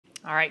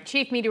All right,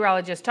 Chief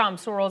Meteorologist Tom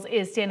Sorrells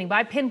is standing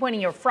by, pinpointing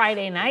your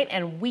Friday night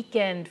and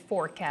weekend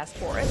forecast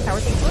for us. How are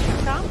things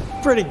looking,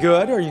 Tom? Pretty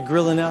good. Are you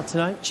grilling out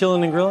tonight?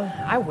 Chilling and grilling?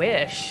 I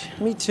wish.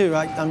 Me too.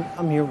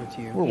 I'm here with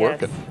you. We're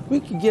working. We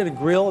could get a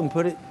grill and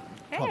put it.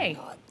 Hey.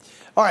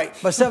 All right,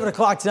 by 7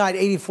 o'clock tonight,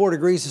 84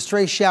 degrees, a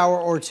stray shower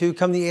or two.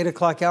 Come the 8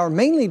 o'clock hour,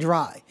 mainly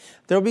dry.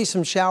 There'll be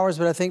some showers,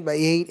 but I think by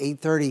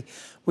 8:30,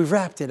 we've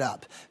wrapped it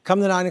up.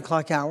 Come the 9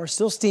 o'clock hour,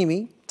 still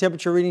steamy.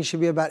 Temperature reading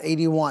should be about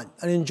 81.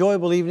 An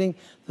enjoyable evening.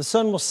 The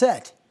sun will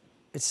set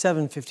at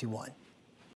 7:51.